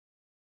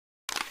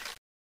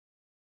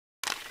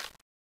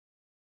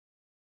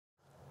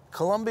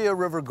Columbia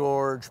River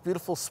Gorge,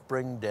 beautiful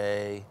spring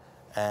day,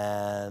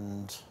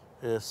 and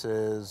this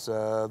is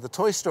the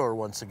toy store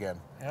once again.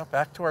 Yeah,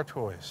 back to our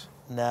toys.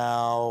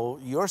 Now,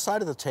 your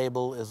side of the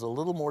table is a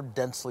little more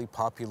densely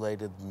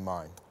populated than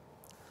mine.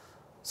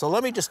 So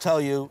let me just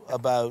tell you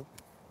about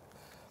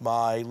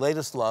my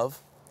latest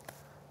love,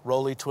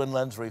 Rollei twin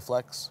lens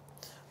reflex.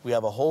 We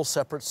have a whole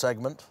separate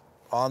segment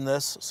on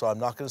this, so I'm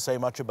not going to say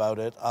much about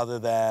it other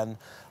than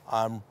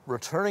I'm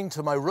returning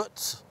to my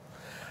roots.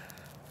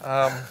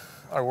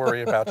 I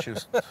worry about you.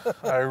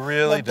 I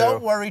really do.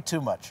 Don't worry too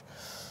much.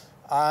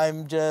 I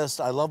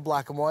love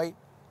black and white.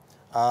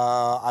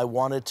 I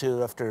wanted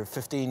to, after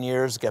 15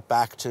 years, get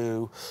back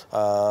to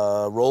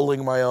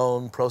rolling my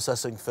own,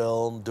 processing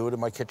film, do it in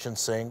my kitchen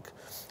sink.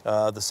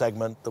 The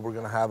segment that we're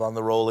going to have on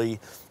the Rollei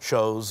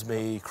shows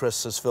me,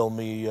 Chris has filmed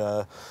me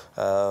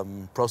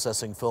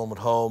processing film at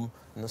home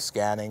and the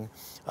scanning.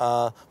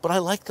 But I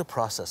like the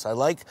process. I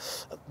like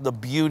the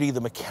beauty,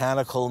 the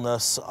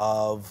mechanicalness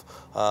of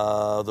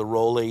the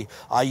Rollei.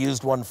 I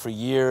used one for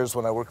years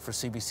when I worked for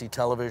CBC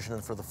Television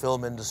and for the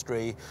film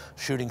industry,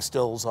 shooting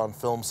stills on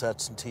film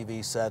sets and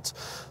TV sets.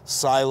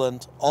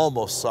 Silent,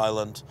 almost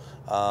silent,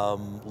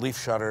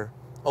 leaf shutter,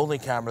 only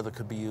camera that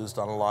could be used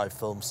on a live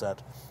film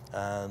set.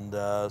 And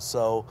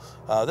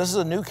this is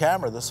a new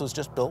camera. This was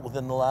just built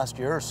within the last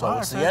year or so. Oh,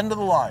 it's the end of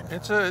the line.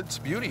 It's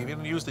beauty. You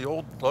didn't use the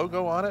old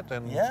logo on it,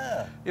 and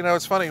yeah. You know,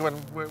 it's funny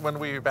when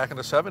we were back in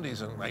the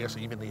 '70s, and I guess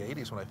even the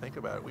 '80s. When I think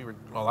about it, we were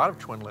a lot of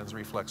twin lens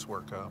reflex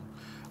work.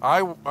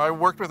 I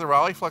worked with the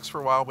Rolleiflex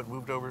for a while, but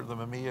moved over to the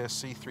Mamiya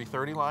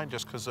C330 line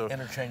just because of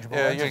interchangeable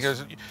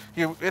lenses.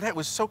 It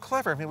was so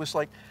clever. I mean, it was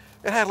like.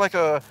 It had like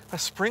a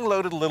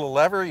spring-loaded little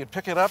lever. You'd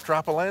pick it up,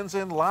 drop a lens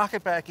in, lock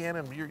it back in,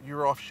 and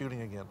you're off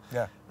shooting again.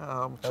 Yeah.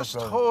 Just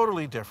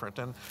totally different.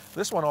 And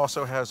this one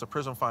also has a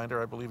prism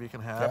finder, I believe you can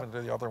have, yep.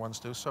 and the other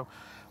ones do. So,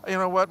 you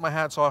know what? My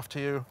hat's off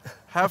to you.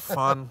 Have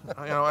fun.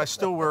 You know, I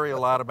still worry a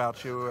lot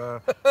about you.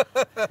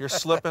 You're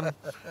slipping,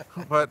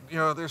 but you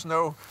know, there's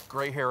no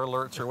gray hair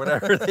alerts or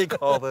whatever they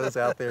call those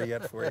out there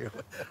yet for you.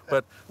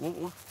 But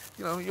you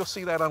know, you'll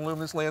see that on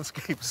Luminous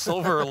Landscape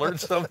Silver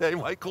alert someday.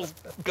 Michael's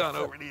gone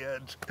over the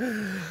edge.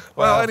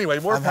 Well, anyway,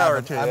 more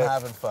power to you. I'm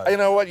having fun. You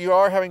know what? You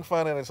are having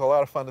fun, and it's a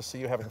lot of fun to see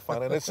you having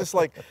fun. And it's just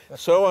like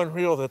so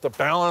unreal that the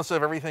balance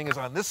of everything is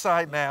on this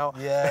side now.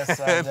 Yes,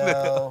 I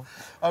know.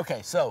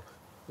 Okay, so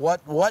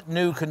what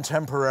new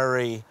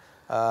contemporary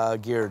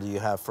gear do you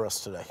have for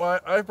us today? Well,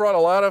 I've brought a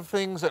lot of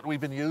things that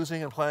we've been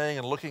using and playing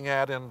and looking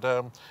at,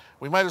 and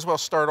we might as well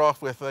start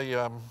off with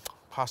a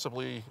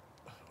possibly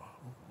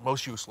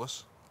most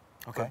useless,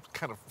 okay,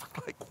 kind of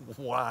like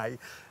why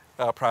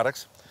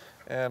products.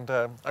 And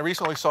I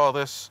recently saw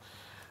this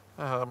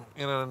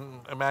in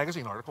a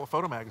magazine article, a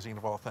photo magazine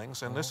of all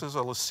things, and this is a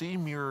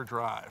LaCie Mirror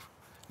Drive.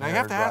 Now you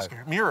have to ask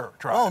her, mirror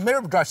drive. Oh,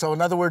 mirror drive. So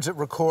in other words, it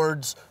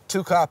records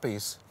 2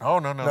 copies. Oh,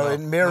 no. No, it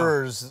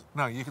mirrors.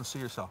 No, you can see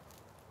yourself.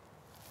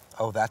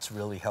 Oh, that's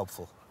really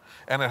helpful.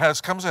 And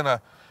it comes in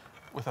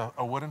with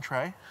a wooden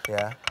tray.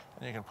 Yeah.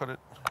 And you can put it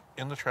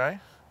in the tray.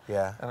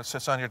 Yeah. And it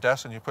sits on your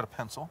desk, and you put a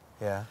pencil.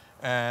 Yeah.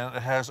 And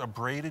it has a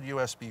braided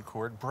USB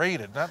cord,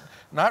 braided,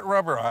 not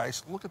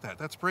rubberized. Look at that,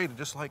 that's braided,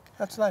 just like.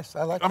 That's nice.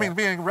 I like that. I mean,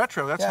 being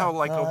retro, that's how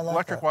like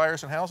electric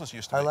wires in houses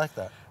used to be. I like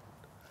that.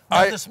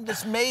 Now,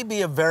 this may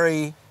be a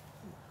very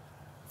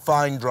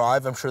fine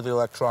drive. I'm sure the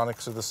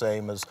electronics are the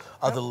same as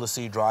other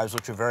LaCie drives,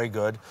 which are very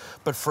good.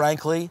 But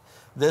frankly,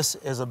 this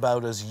is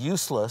about as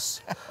useless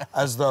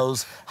as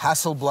those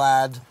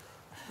Hasselblad,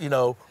 you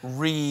know,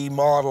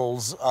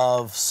 remodels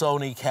of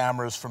Sony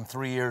cameras from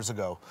 3 years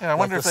ago. Yeah, I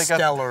wonder if they got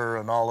Stellar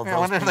and all of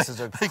those pieces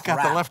of they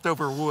got the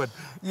leftover wood.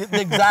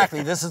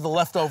 Exactly. This is the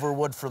leftover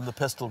wood from the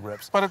pistol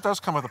grips. But it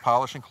does come with a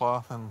polishing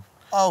cloth, and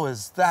oh,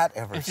 is that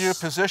ever? If you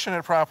position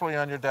it properly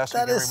on your desk,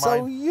 that is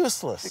so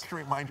useless. You can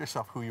remind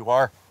yourself who you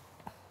are.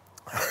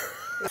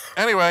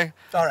 Anyway,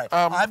 all right.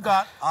 I've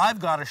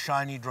got a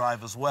shiny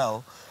drive as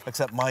well,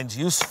 except mine's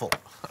useful.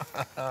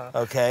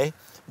 Okay,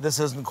 this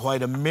isn't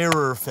quite a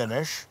mirror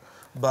finish,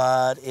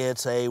 but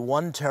it's a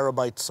 1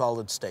 terabyte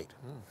solid state.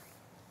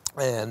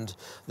 And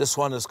this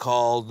one is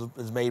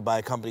made by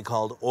a company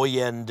called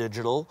Oyen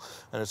Digital,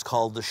 and it's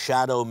called the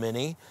Shadow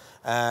Mini.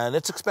 And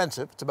it's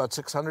expensive. It's about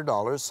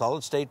 $600.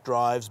 Solid state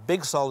drives,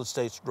 big solid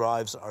state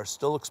drives are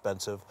still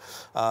expensive,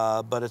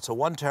 but it's a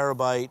 1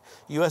 terabyte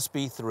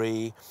USB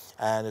 3,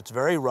 and it's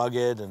very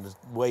rugged and it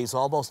weighs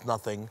almost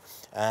nothing,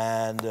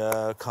 and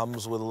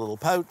comes with a little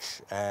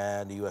pouch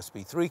and a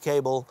USB 3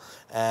 cable.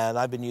 And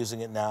I've been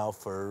using it now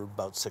for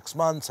about 6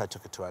 months. I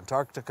took it to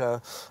Antarctica,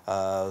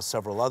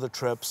 several other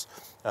trips,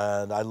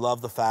 and I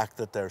love the fact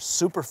that they're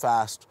super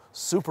fast,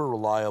 super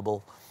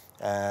reliable.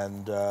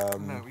 And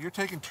no, you're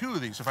taking 2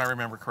 of these, if I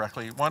remember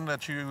correctly. One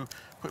that you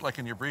put like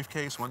in your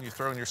briefcase, one you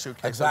throw in your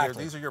suitcase. Exactly. So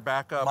these are your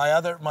backup. My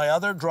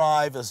other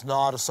drive is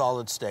not a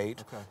solid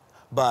state. Okay.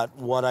 But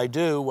what I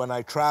do when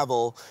I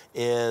travel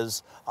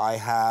is I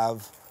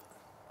have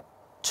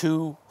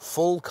 2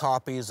 full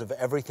copies of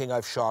everything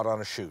I've shot on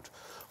a shoot.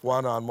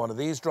 one on one of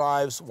these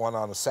drives, one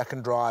on a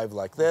second drive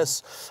like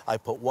this. I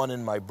put one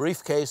in my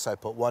briefcase, I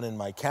put one in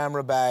my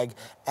camera bag,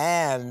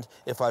 and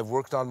if I've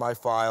worked on my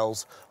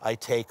files, I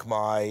take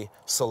my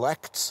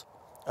selects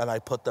and I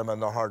put them on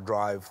the hard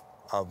drive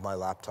of my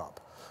laptop.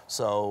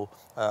 So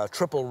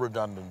triple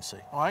redundancy.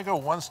 Well, I go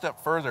one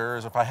step further,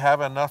 is if I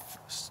have enough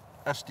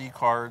SD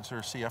cards or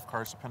CF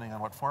cards, depending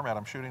on what format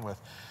I'm shooting with,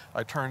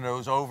 I turn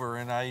those over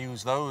and I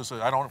use those.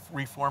 I don't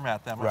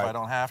reformat them if I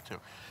don't have to.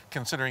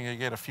 Considering you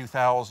get a few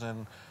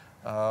thousand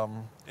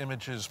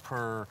images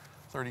per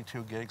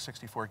 32 gig,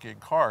 64 gig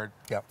card,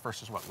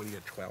 versus what do you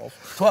get,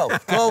 12?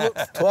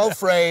 12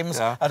 frames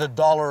at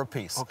 $1 a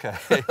piece. Okay.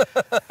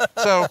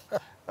 So,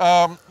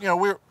 you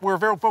know,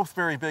 we're both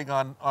very big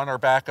on our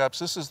backups.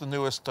 This is the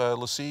newest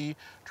LaCie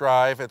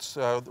drive. It's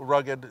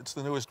rugged. It's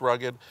the newest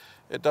rugged.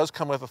 It does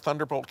come with a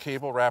Thunderbolt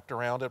cable wrapped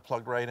around it,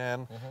 plugged right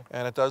in,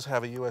 and it does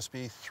have a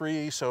USB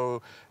 3,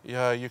 so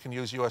you can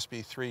use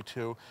USB 3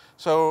 too.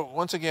 So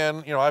once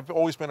again, you know, I've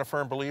always been a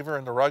firm believer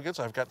in the ruggeds.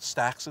 I've got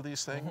stacks of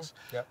these things,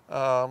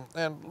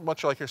 and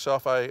much like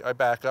yourself, I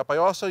back up. I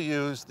also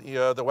use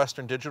the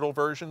Western Digital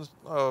versions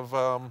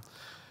of.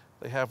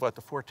 They have what,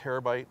 the 4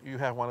 terabyte. You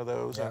have one of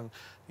those, and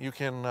you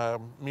can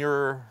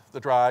mirror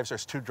the drives.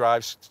 There's 2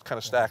 drives kind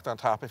of stacked on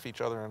top of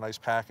each other in a nice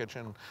package,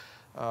 and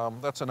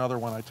that's another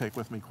one I take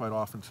with me quite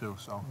often too.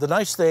 So the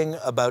nice thing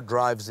about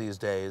drives these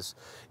days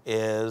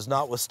is,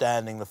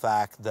 notwithstanding the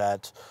fact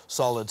that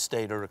solid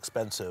state are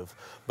expensive,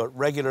 but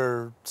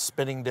regular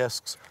spinning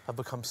discs have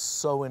become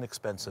so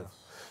inexpensive.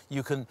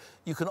 You can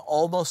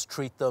almost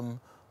treat them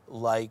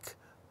like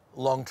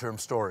long-term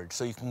storage.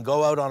 So you can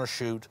go out on a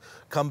shoot,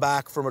 come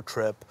back from a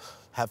trip,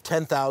 have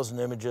 10,000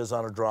 images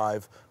on a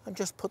drive, and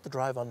just put the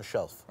drive on the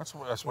shelf. That's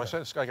what I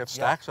said. I got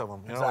stacks of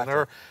them, you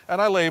know, and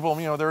I label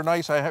them. You know, they're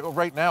nice.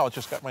 Right now, it's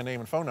just got my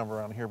name and phone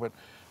number on here, but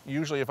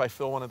usually if I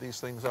fill one of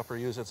these things up or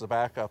use it as a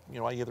backup, you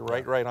know, I either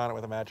write on it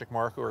with a magic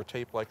marker or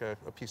tape like a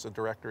piece of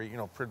directory, you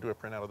know, do a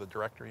print out of the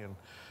directory and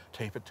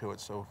tape it to it,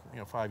 so, you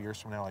know, 5 years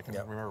from now I can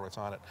remember what's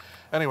on it.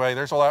 Anyway,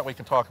 there's a lot we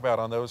can talk about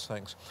on those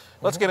things.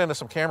 Let's get into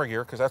some camera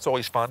gear, because that's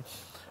always fun.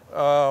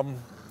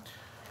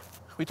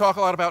 We talk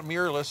a lot about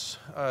mirrorless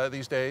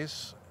these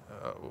days.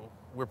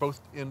 We're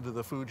both into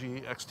the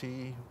Fuji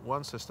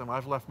X-T1 system.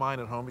 I've left mine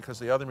at home because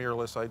the other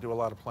mirrorless I do a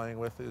lot of playing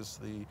with is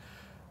the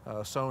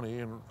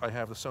Sony, and I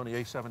have the Sony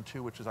A7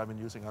 II, which I've been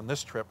using on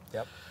this trip.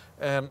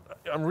 And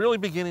I'm really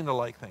beginning to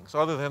like things,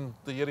 other than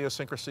the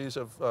idiosyncrasies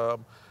of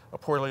a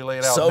poorly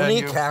laid out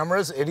Sony menu.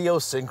 cameras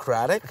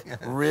idiosyncratic?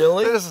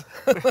 Really?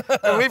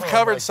 We've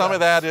covered some of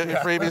that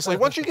previously.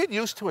 Once you get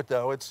used to it,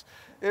 though, it's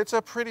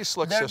a pretty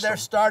slick system. They're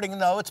starting,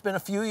 though. It's been a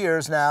few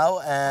years now,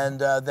 and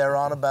they're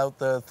on about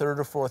the 3rd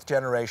or 4th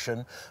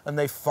generation, and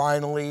they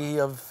finally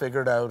have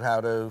figured out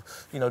how to,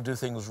 you know, do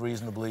things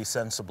reasonably,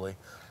 sensibly.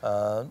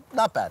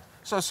 Not bad.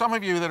 So some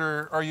of you that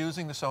are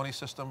using the Sony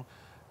system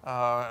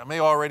may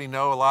already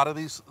know a lot of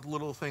these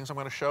little things I'm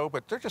going to show,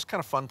 but they're just kind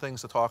of fun things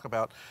to talk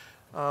about.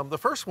 The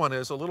first one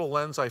is a little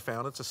lens I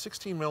found. It's a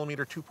 16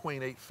 millimeter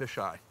 2.8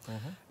 fisheye.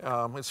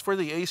 It's for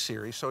the A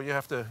series, so you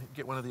have to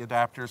get one of the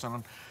adapters.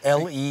 And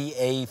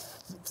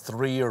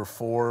LEA3 or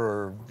 4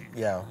 or,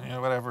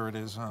 whatever it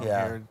is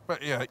here.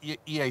 But yeah,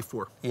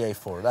 EA4.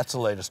 EA4, that's the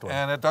latest one.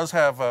 And it does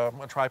have a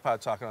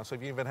tripod socket on, so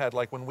if you even had,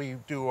 like when we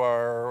do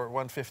our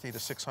 150 to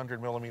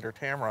 600 millimeter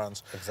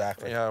Tamrons,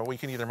 we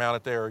can either mount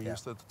it there or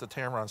use the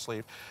Tamron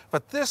sleeve.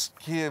 But this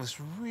gives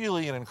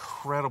really an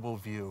incredible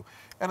view.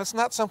 And it's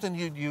not something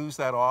you'd use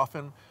that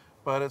often,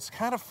 but it's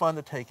kind of fun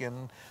to take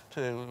in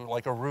to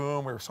like a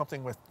room or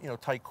something with, you know,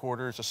 tight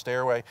quarters, a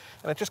stairway,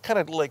 and it just kind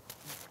of like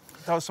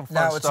does some fun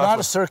stuff. Now, it's not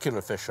a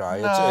circular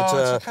fisheye.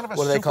 No, it's kind of a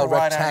what do they call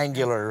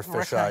rectangular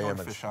fisheye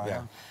image. Fisheye.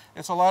 Yeah.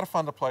 It's a lot of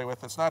fun to play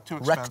with. It's not too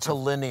expensive.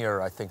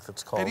 Rectilinear, I think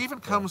that's called. It even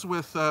comes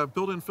with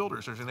built-in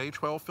filters. There's an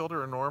A12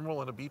 filter, a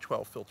normal, and a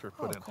B12 filter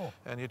put in. Cool.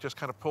 And you just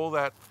kind of pull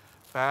that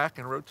back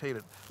and rotate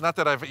it. Not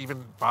that I've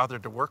even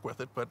bothered to work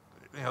with it, but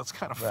you know, it's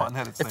kind of fun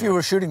that it's there. If you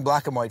were shooting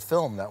black and white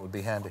film, that would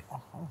be handy.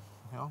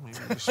 Well, maybe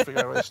you just figure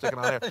out a way to stick it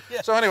on there.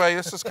 So anyway,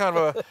 this is kind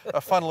of a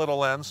fun little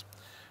lens.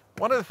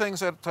 One of the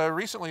things that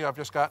recently I've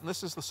just gotten,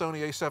 this is the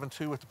Sony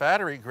A7 II with the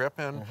battery grip,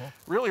 and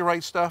Really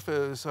Right Stuff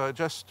is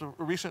just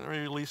recently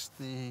released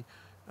the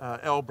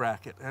L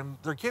bracket, and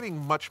they're getting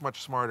much,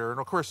 much smarter. And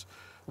of course,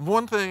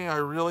 one thing I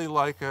really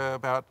like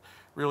about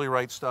Really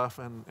Right Stuff,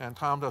 and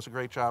Tom does a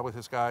great job with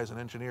his guys in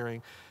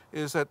engineering,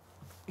 is that,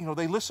 you know,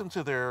 they listen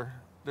to their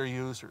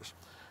users.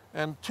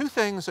 And two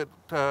things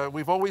that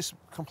we've always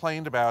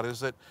complained about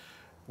is that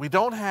we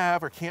don't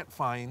have or can't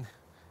find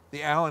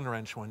the Allen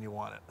wrench when you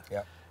want it.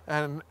 Yep.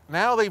 And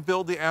now they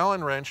build the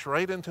Allen wrench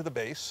right into the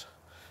base,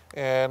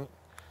 and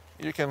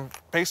you can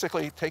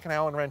basically take an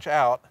Allen wrench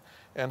out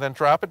and then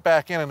drop it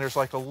back in, and there's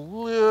like a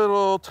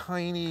little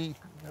tiny,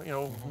 you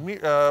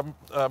know,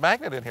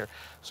 magnet in here.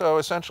 So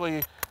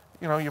essentially,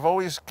 you know, you've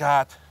always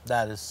got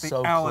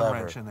the Allen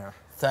wrench in there.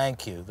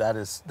 Thank you. That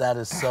is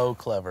so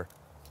clever.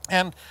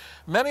 And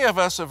many of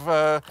us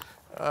have,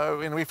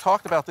 and we've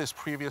talked about this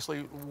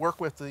previously, work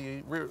with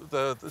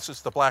this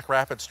is the Black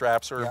Rapid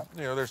straps, or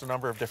you know, there's a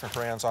number of different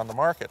brands on the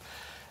market.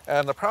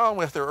 And the problem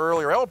with their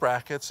earlier L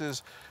brackets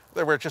is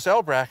they were just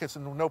L brackets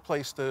and no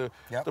place to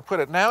put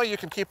it. Now you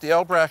can keep the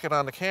L bracket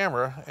on the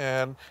camera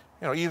and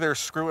either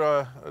screw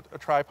a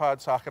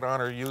tripod socket on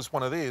or use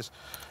one of these.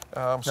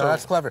 So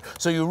that's clever.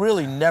 So you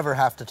really never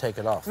have to take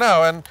it off.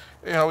 No, and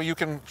you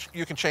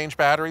can change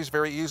batteries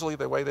very easily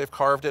the way they've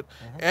carved it.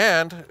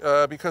 And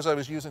because I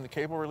was using the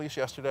cable release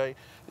yesterday,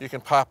 you can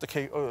pop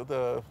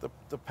the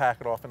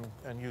packet off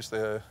and use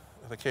the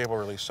cable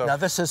release. So now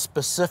this is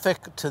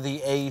specific to the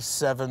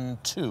A7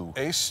 II.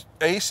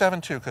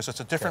 A7 II, because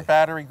it's a different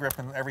battery grip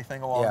and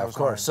everything along those lines. Yeah, of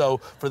course. So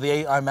for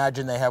the I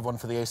imagine they have one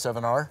for the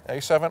A7R?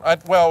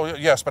 A7? Well,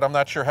 yes, but I'm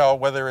not sure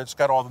whether it's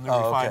got all the new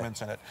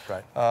refinements in it.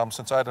 Right.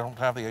 Since I don't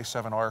have the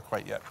A7R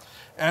quite yet.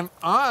 And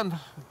on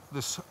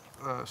this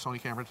Sony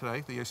camera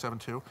today, the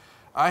A7 II,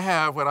 I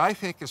have what I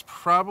think is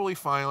probably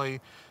finally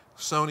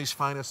Sony's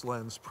finest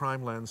lens,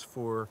 prime lens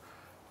for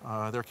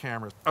their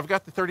cameras. I've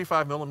got the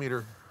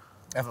 35mm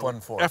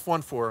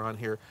f1.4 on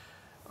here.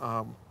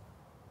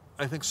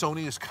 I think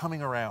Sony is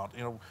coming around.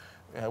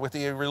 With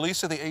the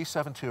release of the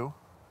A7 II,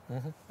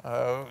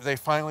 they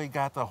finally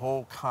got the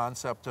whole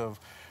concept of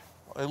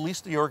at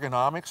least the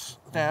ergonomics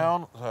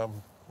down.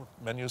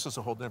 Menus is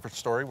a whole different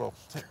story. Well,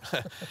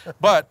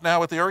 but now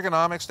with the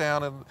ergonomics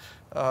down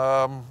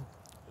and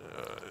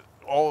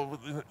all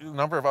a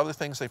number of other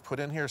things they've put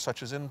in here,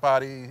 such as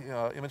in-body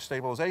image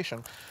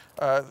stabilization,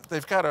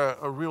 they've got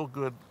a real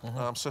good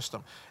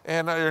system.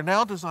 And they're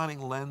now designing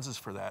lenses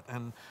for that.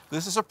 And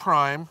this is a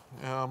prime.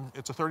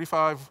 It's a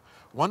 35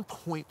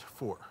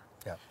 1.4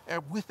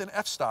 with an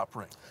f-stop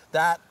ring.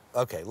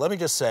 Okay, let me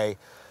just say,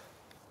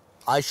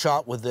 I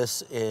shot with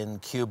this in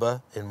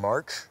Cuba in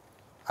March.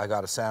 I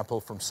got a sample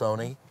from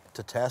Sony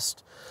to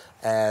test.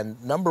 And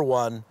number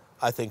one,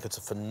 I think it's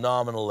a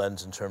phenomenal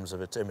lens in terms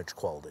of its image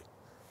quality.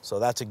 So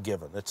that's a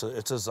given. It's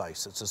a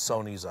Zeiss. It's a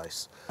Sony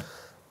Zeiss.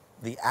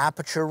 The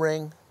aperture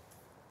ring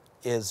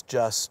is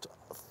just,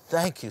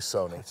 thank you,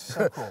 Sony. It's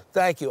so cool.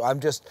 Thank you.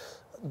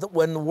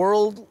 When the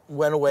world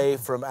went away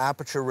from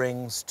aperture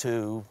rings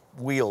to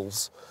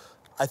wheels,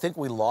 I think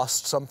we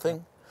lost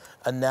something.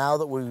 And now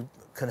that we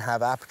can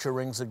have aperture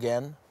rings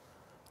again,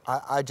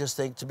 I just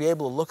think to be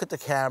able to look at the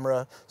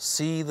camera,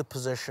 see the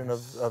position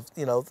of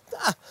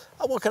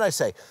what can I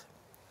say?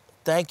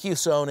 Thank you,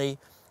 Sony.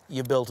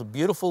 You built a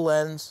beautiful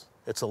lens.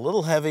 It's a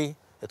little heavy,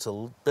 it's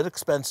a bit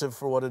expensive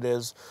for what it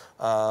is,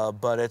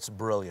 but it's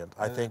brilliant.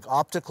 I think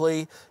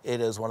optically, it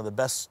is one of the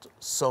best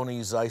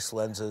Sony Zeiss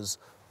lenses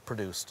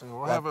produced.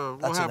 We'll have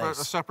a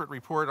separate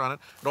report on it.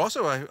 It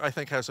also, I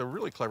think, has a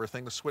really clever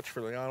thing to switch for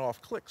the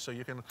on-off click. So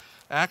you can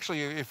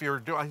actually, if you're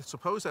doing, I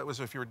suppose that was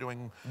if you were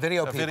doing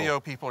video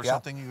people or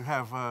something, you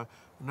have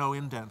no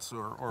indents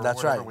or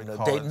that's whatever right. we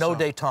call it. No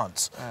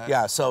détentes.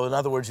 Yeah, so in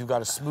other words, you've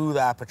got a smooth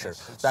aperture.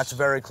 That's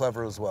very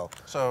clever as well.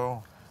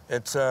 So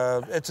it's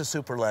a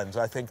super lens.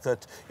 I think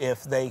that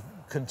if they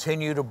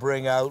continue to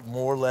bring out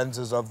more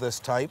lenses of this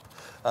type,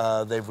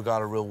 they've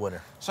got a real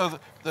winner. So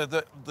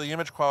the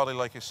image quality,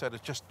 like you said,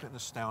 it's just been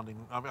astounding.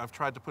 I've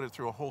tried to put it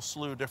through a whole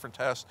slew of different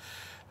tests.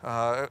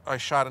 I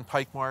shot in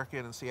Pike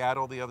Market in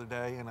Seattle the other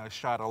day, and I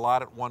shot a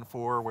lot at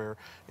 1.4 where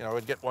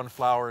I'd get one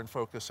flower in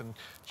focus, and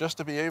just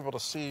to be able to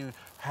see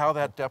how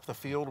that depth of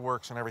field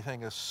works and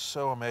everything is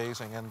so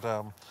amazing. And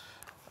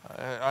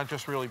I'm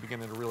just really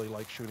beginning to really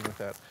like shooting with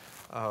that.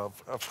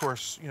 Of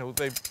course,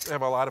 they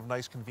have a lot of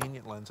nice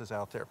convenient lenses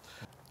out there.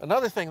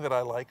 Another thing that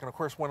I like, and of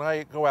course when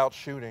I go out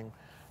shooting,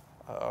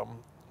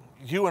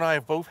 you and I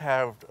both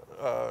have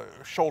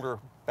shoulder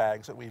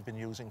bags that we've been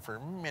using for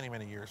many,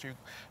 many years.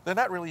 They're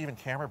not really even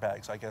camera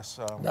bags, I guess.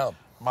 No.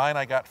 Mine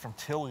I got from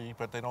Tilly,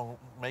 but they don't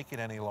make it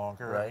any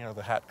longer, right.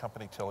 The hat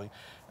company Tilly.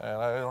 And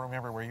I don't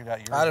remember where you got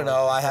yours. I don't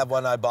know. I have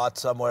one I bought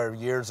somewhere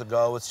years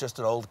ago. It's just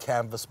an old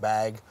canvas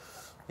bag.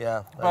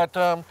 Yeah. But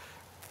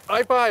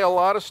I buy a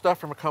lot of stuff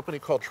from a company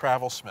called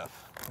Travelsmith,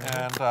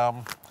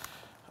 and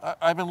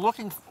I've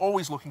been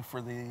always looking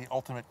for the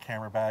ultimate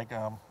camera bag.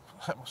 I'm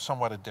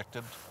somewhat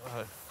addicted.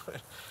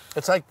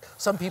 It's like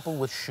some people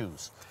with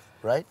shoes,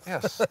 right?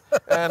 Yes,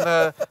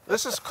 and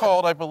this is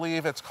called, I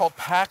believe, it's called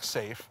Pack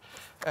Safe,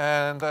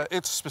 and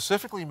it's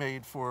specifically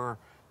made for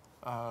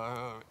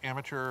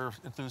amateur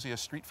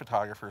enthusiast street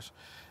photographers.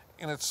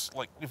 And it's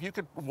like, if you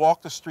could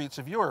walk the streets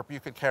of Europe, you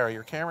could carry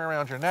your camera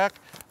around your neck,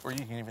 or you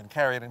can even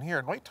carry it in here.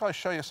 And wait till I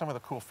show you some of the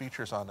cool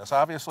features on this.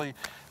 Obviously,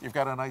 you've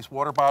got a nice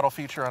water bottle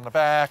feature on the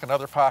back,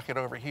 another pocket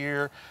over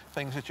here,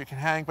 things that you can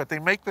hang. But they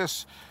make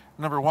this,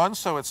 number one,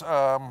 so it's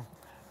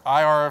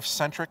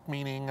IR-centric,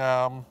 meaning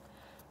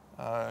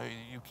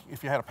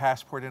if you had a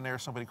passport in there,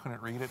 somebody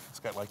couldn't read it. It's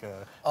got like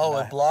a... Oh,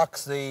 it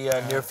blocks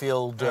the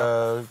near-field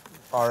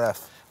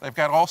RF. They've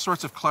got all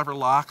sorts of clever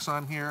locks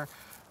on here.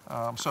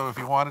 So if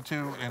you wanted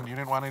to, and you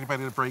didn't want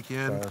anybody to break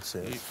in, let's see,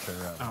 let's turn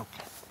around.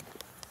 Okay.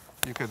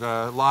 You could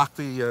lock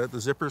the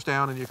zippers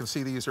down, and you can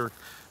see these are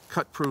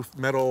cut-proof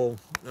metal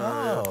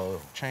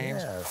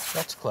chains. Yeah,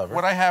 that's clever.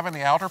 What I have in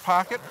the outer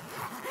pocket,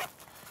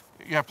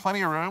 you have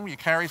plenty of room. You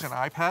carries an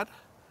iPad,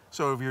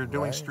 so if you're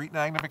doing street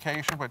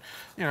magnification, but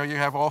you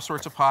have all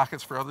sorts of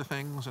pockets for other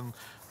things and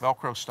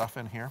Velcro stuff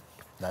in here.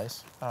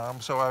 Nice.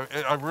 So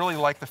I really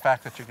like the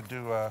fact that you can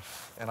do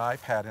an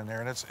iPad in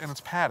there, and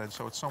it's padded,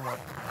 so it's somewhat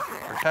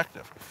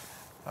protective.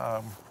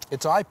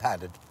 It's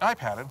iPadded.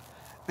 iPadded.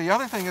 The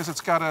other thing is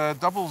it's got a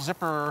double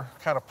zipper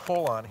kind of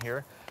pull on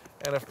here,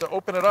 and if to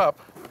open it up,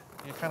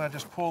 you kind of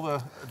just pull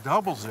the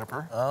double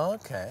zipper.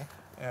 Okay.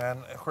 And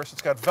of course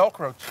it's got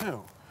Velcro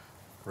too.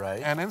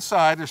 Right. And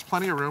inside there's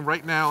plenty of room.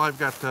 Right now I've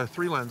got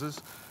 3 lenses.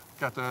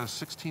 Got the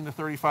 16 to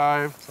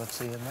 35. Let's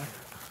see in there.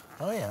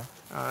 Oh yeah.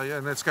 Yeah,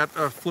 and it's got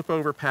a flip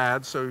over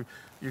pad, so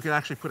you can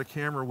actually put a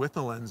camera with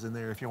the lens in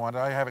there if you want.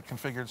 I have it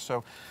configured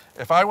so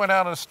if I went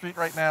out on the street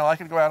right now, I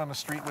could go out on the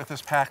street with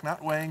this pack,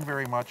 not weighing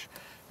very much,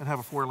 and have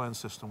a 4-lens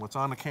system. What's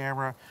on the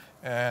camera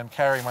and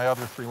carry my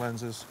other 3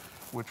 lenses,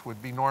 which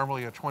would be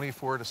normally a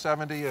 24 to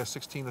 70, a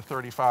 16 to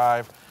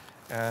 35,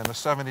 and a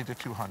 70 to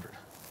 200.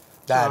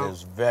 That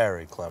is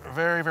very clever.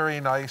 Very, very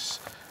nice.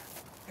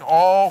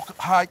 All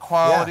high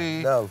quality.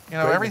 Yeah, no, you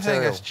know, great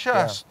everything material. is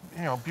just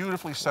you know,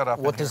 beautifully set up.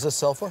 What does this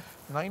sell for?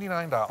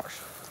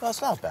 $99.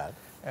 That's not bad.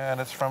 And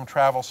it's from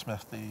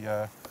TravelSmith,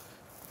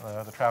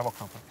 the travel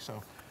company.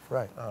 So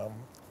Right.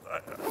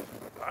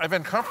 I've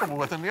been comfortable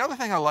with it. And the other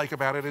thing I like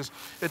about it is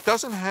it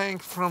doesn't hang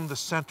from the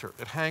center.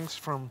 It hangs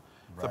from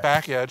the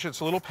back edge. It's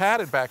a little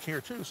padded back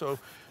here too. So,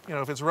 you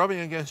know, if it's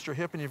rubbing against your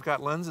hip and you've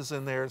got lenses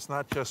in there, it's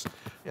not just,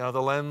 you know,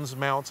 the lens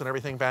mounts and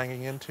everything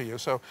banging into you.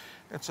 So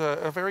it's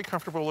a very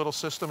comfortable little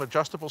system,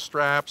 adjustable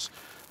straps.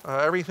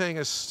 Everything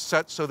is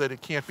set so that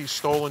it can't be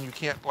stolen. You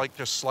can't like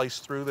just slice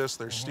through this.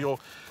 There's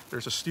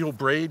there's a steel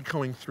braid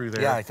going through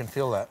there. Yeah, I can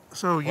feel that.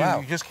 So you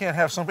just can't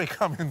have somebody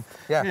come and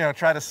Yeah. you know,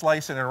 try to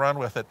slice it and run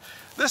with it.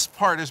 This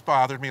part has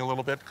bothered me a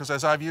little bit because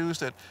as I've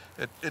used it,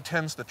 it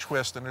tends to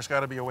twist, and there's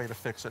got to be a way to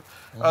fix it.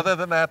 Other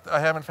than that,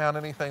 I haven't found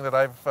anything that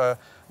I've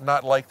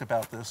not liked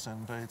about this,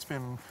 and it's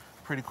been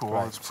pretty cool.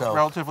 Right. It's So,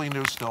 relatively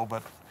new still,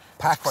 but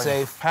Pack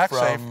safe. Pack from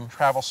safe,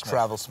 TravelSmith.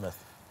 TravelSmith.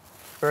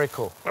 Very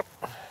cool.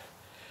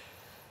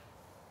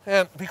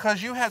 And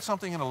because you had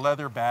something in a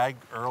leather bag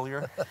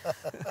earlier,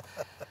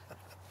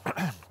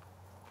 you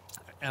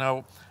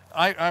know,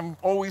 I'm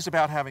always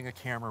about having a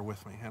camera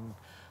with me,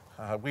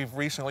 and we've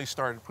recently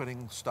started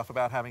putting stuff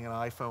about having an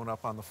iPhone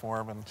up on the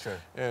forum, and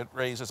it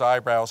raises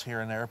eyebrows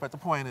here and there, but the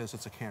point is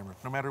it's a camera,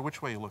 no matter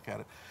which way you look at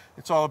it.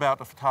 It's all about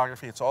the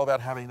photography, it's all about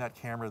having that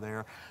camera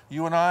there.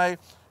 You and I,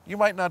 you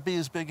might not be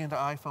as big into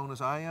iPhone as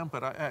I am,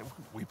 but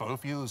we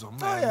both use them.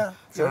 Oh, and, yeah,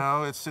 sure. You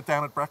know, it's sit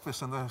down at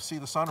breakfast and see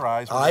the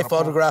sunrise. I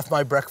photograph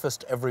my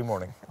breakfast every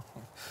morning.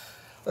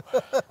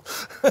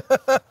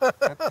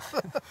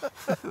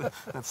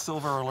 That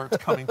silver alert's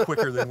coming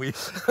quicker than we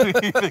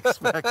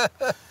expect.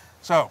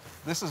 So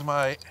this is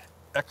my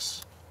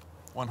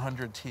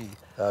X100T.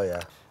 Oh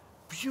yeah.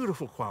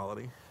 Beautiful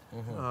quality,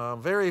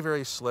 very,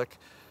 very slick.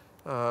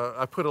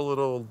 I put a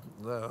little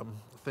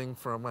thing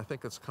from, I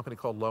think it's a company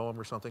called Loam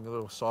or something, a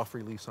little soft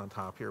release on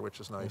top here, which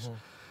is nice.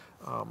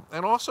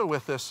 And also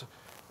with this,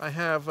 I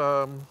have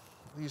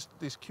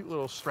these cute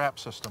little strap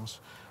systems.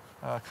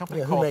 A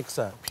company called who makes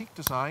that? Peak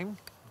Design.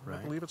 Right.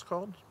 I believe it's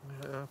called,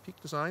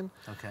 Peak Design.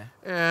 Okay.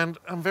 And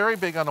I'm very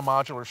big on the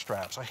modular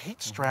straps. I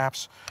hate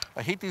straps.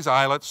 I hate these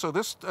eyelets. So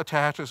this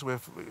attaches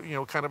with, you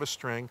know, kind of a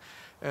string.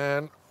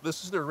 And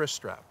this is their wrist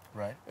strap.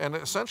 Right. And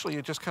essentially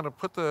you just kind of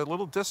put the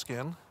little disc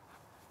in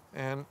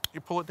and you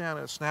pull it down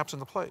and it snaps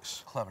into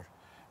place. Clever.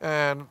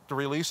 And to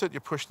release it, you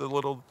push the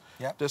little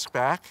disc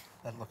back.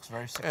 That looks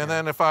very secure. And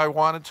then if I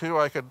wanted to,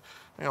 I could,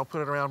 you know,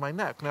 put it around my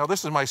neck. Now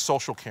this is my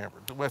social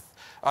camera.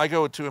 I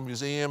go to a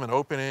museum, an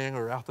opening,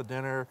 or out to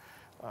dinner.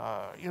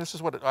 You know, this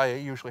is what I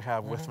usually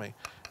have with me.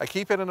 I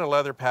keep it in a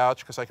leather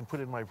pouch because I can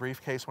put it in my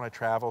briefcase when I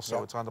travel,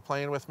 so it's on the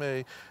plane with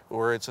me,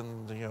 or it's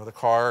in, you know, the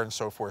car and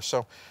so forth.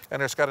 So, and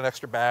it's got an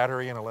extra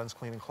battery and a lens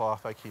cleaning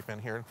cloth I keep in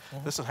here.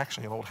 This is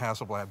actually an old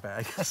Hasselblad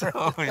bag.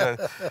 So,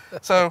 yeah.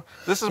 So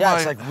this is my.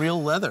 It's like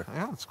real leather.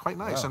 Yeah, it's quite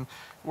nice and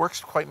works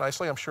quite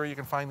nicely. I'm sure you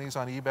can find these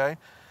on eBay.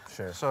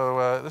 Sure.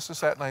 So this is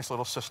that nice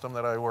little system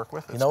that I work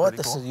with. You know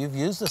what? You've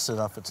used this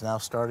enough. It's now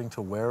starting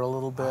to wear a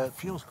little bit. It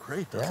feels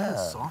great. Doesn't it?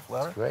 Soft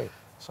leather. It's great.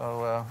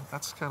 So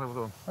that's kind of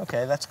the.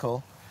 Okay, that's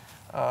cool.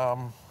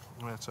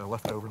 It's a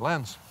leftover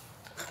lens.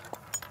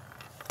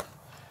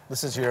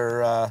 This is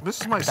your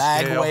this is my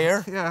bag scale.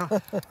 weigher. Yeah.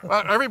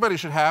 Well, everybody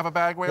should have a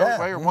bag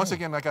weigher. Once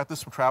again, I got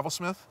this from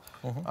TravelSmith.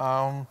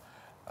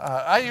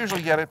 I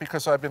usually get it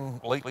because I've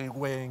been lately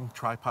weighing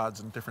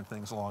tripods and different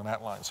things along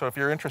that line. So if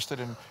you're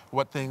interested in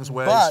what things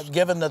weigh. But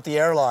given that the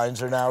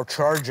airlines are now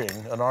charging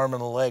an arm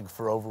and a leg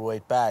for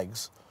overweight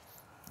bags,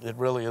 it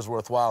really is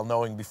worthwhile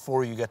knowing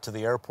before you get to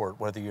the airport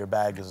whether your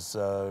bag is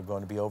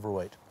going to be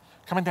overweight.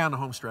 Coming down the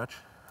home stretch.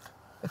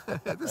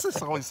 This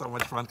is always so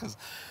much fun because,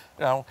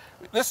 you know,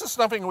 this is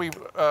something we,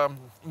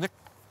 Nick,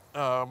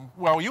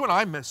 well, you and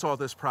I saw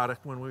this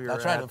product when we were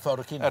at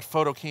Photokina. At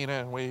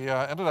Photokina, and we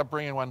ended up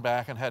bringing one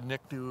back and had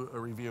Nick do a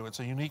review. It's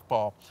a unique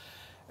ball.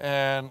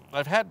 And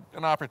I've had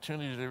an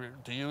opportunity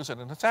to use it,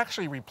 and it's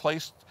actually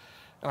replaced.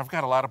 And I've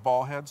got a lot of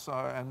ball heads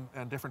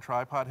and different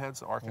tripod heads.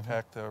 The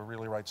Architect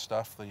really writes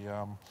stuff.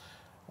 The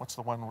what's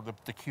the one with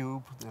the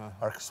cube? The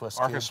Arca Swiss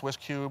Arca cube. Swiss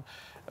cube.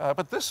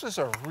 But this is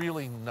a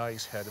really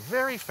nice head,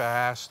 very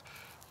fast.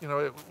 You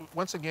know,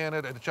 once again,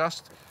 it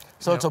adjusts.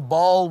 So it's a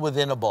ball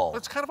within a ball.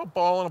 It's kind of a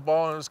ball and a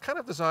ball, and it's kind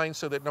of designed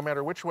so that no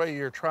matter which way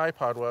your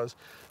tripod was,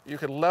 you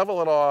could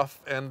level it off,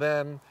 and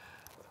then,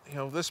 you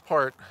know, this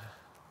part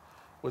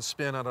would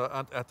spin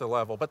at the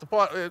level. But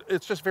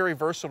it's just very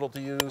versatile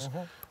to use.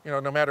 You know,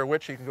 no matter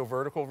which, you can go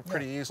vertical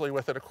pretty easily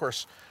with it. Of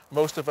course,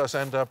 most of us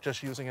end up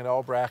just using an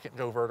L bracket and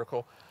go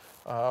vertical.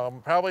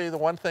 Probably the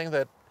one thing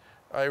that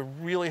I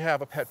really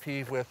have a pet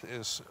peeve with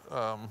is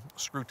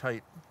screw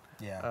tight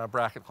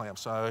bracket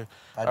clamps. I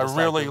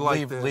really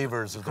like the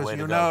levers is the way to go.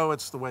 Because you know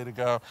it's the way to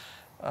go.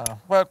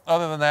 But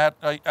other than that,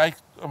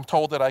 I'm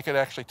told that I could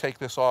actually take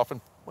this off and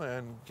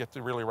get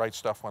the really right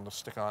stuff on to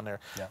stick on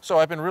there. Yeah. So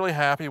I've been really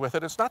happy with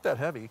it. It's not that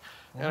heavy,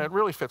 and it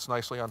really fits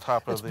nicely on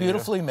top of It's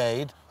beautifully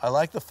made. I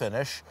like the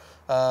finish.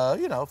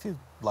 You know, if you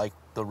like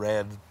the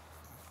red,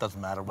 doesn't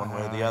matter one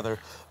way or the other.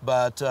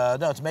 But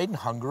no, it's made in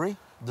Hungary,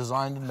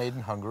 designed and made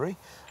in Hungary,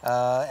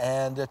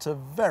 and it's a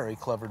very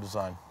clever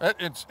design.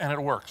 And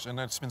it works,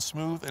 and it's been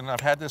smooth. And I've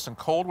had this in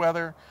cold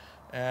weather,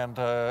 and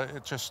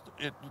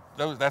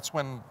that's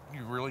when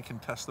you really can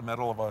test the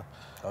metal of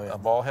a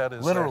ball head.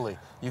 Literally,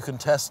 you can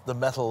test the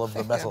metal of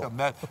the metal.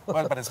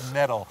 But it's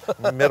metal.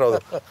 Metal.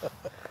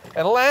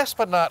 And last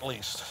but not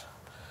least,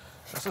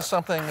 this is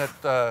something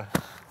that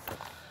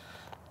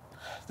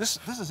this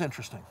is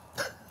interesting.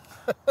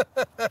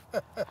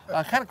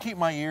 I kind of keep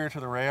my ear to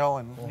the rail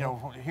and you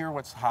know, hear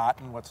what's hot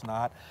and what's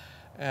not.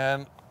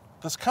 And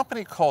this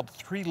company called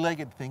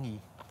Three-Legged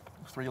Thing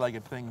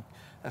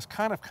has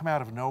kind of come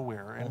out of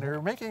nowhere, and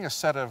they're making a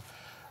set of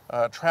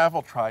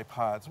travel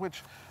tripods,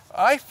 which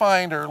I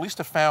find, or at least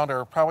have found,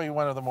 are probably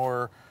one of the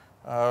more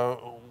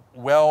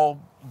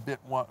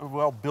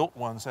well-built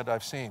ones that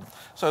I've seen.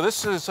 So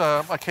this is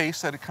a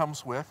case that it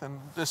comes with, and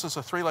this is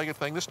a three-legged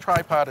thing. This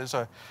tripod is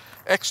a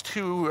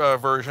X2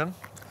 version.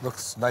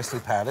 Looks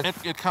nicely padded.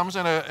 It comes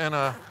in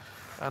a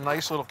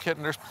nice little kit,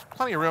 and there's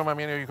plenty of room. I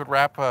mean, you could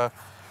wrap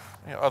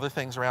you know, other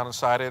things around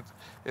inside it.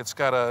 It's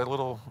got a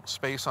little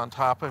space on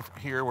top of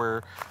here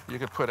where you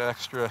could put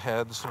extra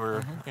heads,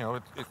 or you know,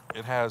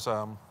 it has.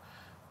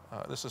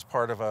 This is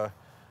part of a.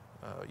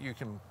 You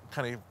can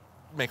kind of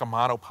make a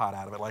monopod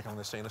out of it, like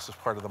I'm saying. This is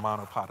part of the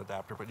monopod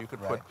adapter, but you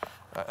could put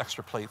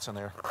extra plates in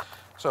there.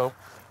 So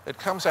it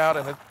comes out,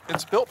 and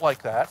it's built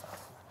like that.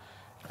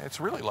 It's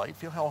really light.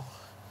 Feel how.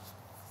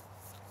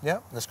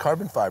 Yeah, this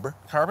carbon fiber.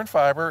 Carbon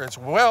fiber. It's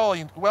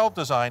well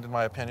designed, in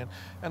my opinion.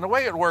 And the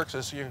way it works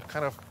is you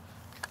kind of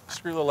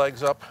screw the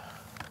legs up.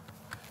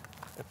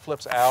 It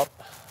flips out.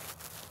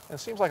 And it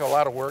seems like a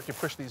lot of work. You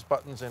push these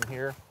buttons in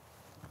here.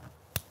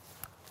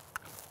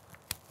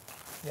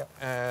 Yep.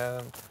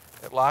 And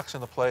it locks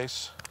into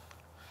place.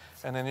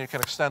 And then you can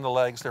extend the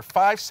legs. They're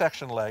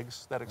 5-section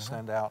legs that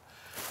extend out.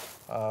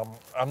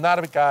 I'm not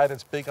a guy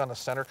that's big on the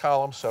center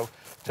column, so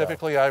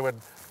typically I would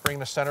bring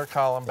the center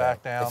column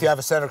back down. If you have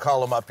a center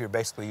column up, you're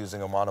basically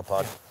using a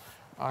monopod.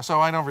 So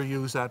I never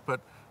use that,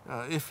 but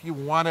if you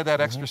wanted that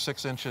extra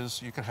 6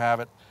 inches, you could have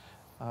it.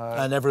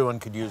 And everyone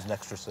could use an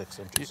extra 6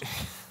 inches.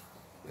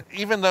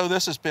 Even though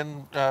this has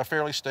been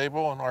fairly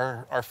stable, and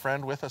our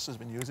friend with us has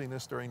been using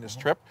this during this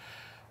trip,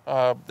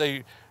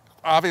 they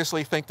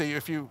obviously think that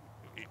if you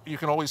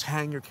can always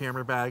hang your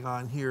camera bag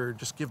on here,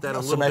 just give that a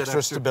little bit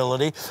extra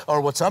stability.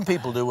 Or what some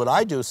people do, what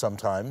I do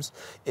sometimes,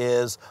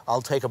 is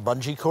I'll take a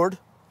bungee cord,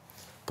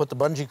 put the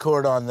bungee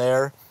cord on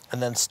there,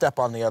 and then step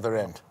on the other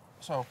end.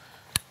 So,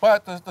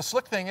 but the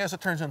slick thing is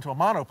it turns into a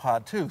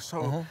monopod too.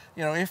 So,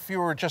 you know, if you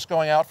were just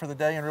going out for the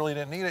day and really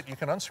didn't need it, you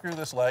can unscrew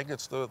this leg.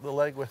 It's the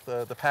leg with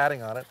the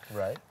padding on it.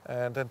 Right.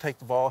 And then take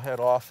the ball head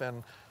off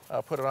and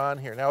put it on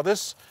here. Now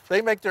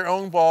they make their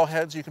own ball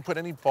heads. You can put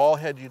any ball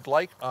head you'd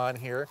like on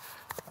here.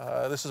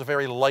 This is a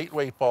very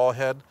lightweight ball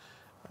head.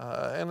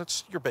 And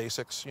it's your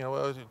basics, you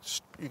know,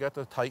 you got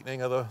the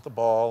tightening of the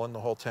ball and the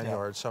whole 10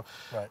 yards. So,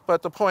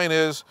 but the point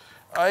is,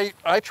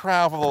 I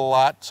travel a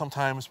lot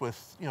sometimes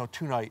with, you know,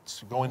 2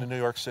 nights, going to New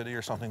York City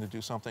or something to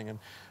do something,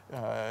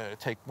 and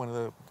take one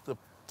of the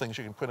things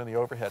you can put in the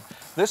overhead.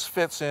 This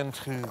fits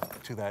into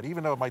that.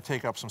 Even though it might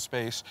take up some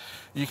space,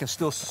 you can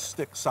still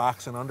stick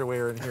socks and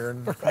underwear in here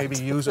and maybe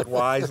use it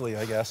wisely,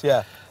 I guess.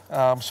 Yeah.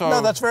 So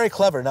no, that's very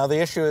clever. Now the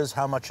issue is,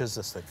 how much is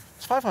this thing?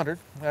 It's $500,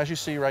 as you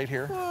see right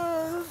here.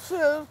 It's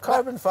a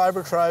carbon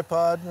fiber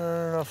tripod,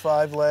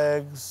 5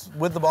 legs,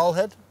 with the ball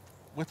head?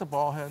 With the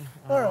ball head.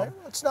 All right,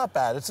 it's not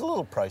bad. It's a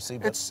little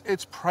pricey. But...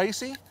 It's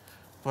pricey,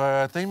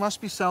 but they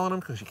must be selling them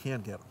because you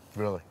can't get them.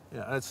 Really?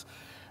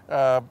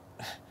 Yeah,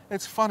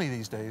 it's funny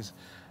these days.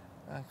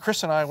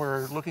 Chris and I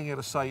were looking at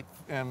a site,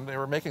 and they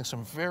were making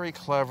some very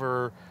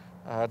clever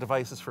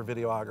devices for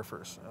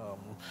videographers.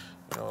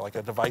 You know, like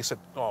a device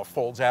that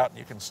folds out and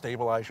you can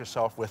stabilize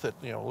yourself with it.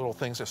 You know, little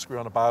things that screw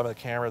on the bottom of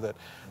the camera that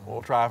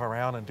will drive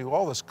around and do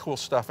all this cool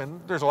stuff.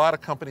 And there's a lot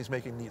of companies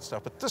making neat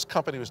stuff, but this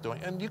company was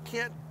doing, and you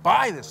can't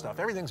buy this stuff.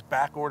 Everything's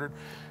back ordered.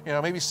 You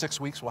know, maybe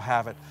 6 weeks we'll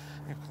have it.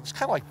 It's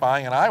kind of like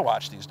buying an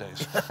iWatch these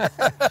days.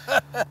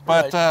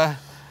 But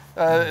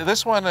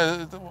This one,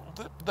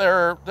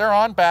 they're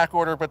on back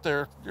order, but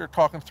you're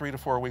talking 3 to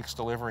 4 weeks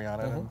delivery on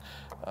it. And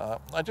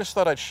I just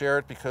thought I'd share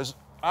it because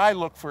I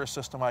look for a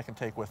system I can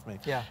take with me.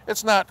 Yeah.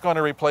 It's not going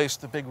to replace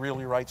the big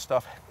really right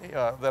stuff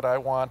that I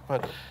want,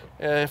 but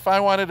if I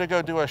wanted to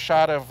go do a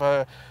shot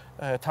of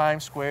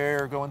Times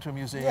Square or go into a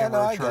museum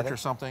or a church or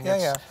something,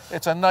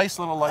 it's a nice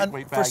little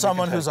lightweight bag. For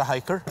someone who's a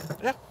hiker,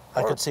 yeah,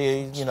 I could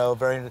see,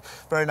 very,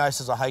 very nice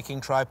as a hiking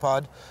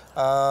tripod.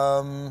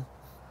 No,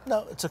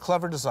 it's a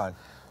clever design.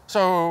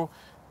 So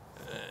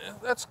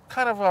that's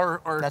kind of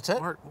our That's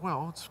it?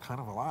 Well, it's kind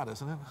of a lot,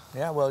 isn't it?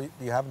 Yeah, well,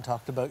 you haven't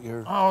talked about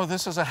your... Oh,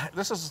 this is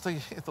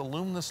the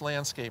Luminous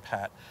landscape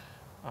hat.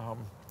 Of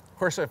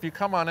course, if you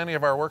come on any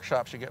of our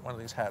workshops, you get one of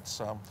these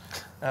hats.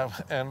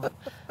 And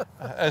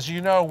as you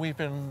know, we've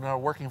been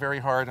working very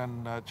hard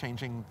on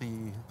changing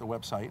the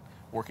website,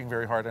 working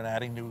very hard on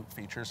adding new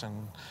features,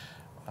 and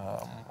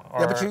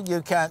yeah, but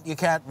you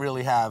can't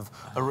really have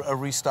a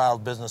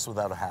restyled business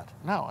without a hat.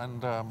 No,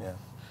 and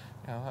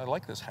I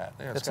like this hat.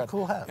 Yeah, it's got a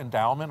cool hat.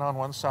 Endowment on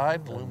one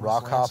side,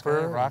 rock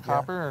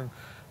hopper, and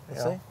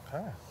see.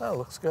 Oh,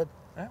 looks good.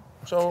 Yeah.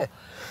 So,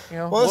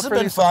 well, this has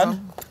been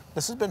fun.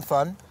 This has been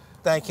fun.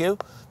 Thank you.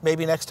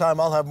 Maybe next time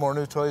I'll have more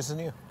new toys than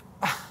you.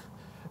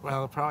 Well,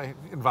 it'll probably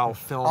involve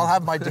film. I'll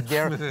have my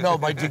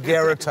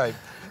daguerreotype.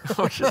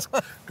 Just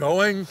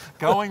going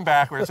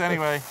backwards.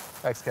 Anyway.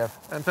 Thanks, Kev.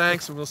 And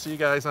thanks, and we'll see you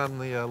guys on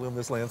the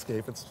Luminous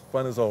landscape. It's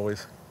fun as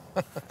always.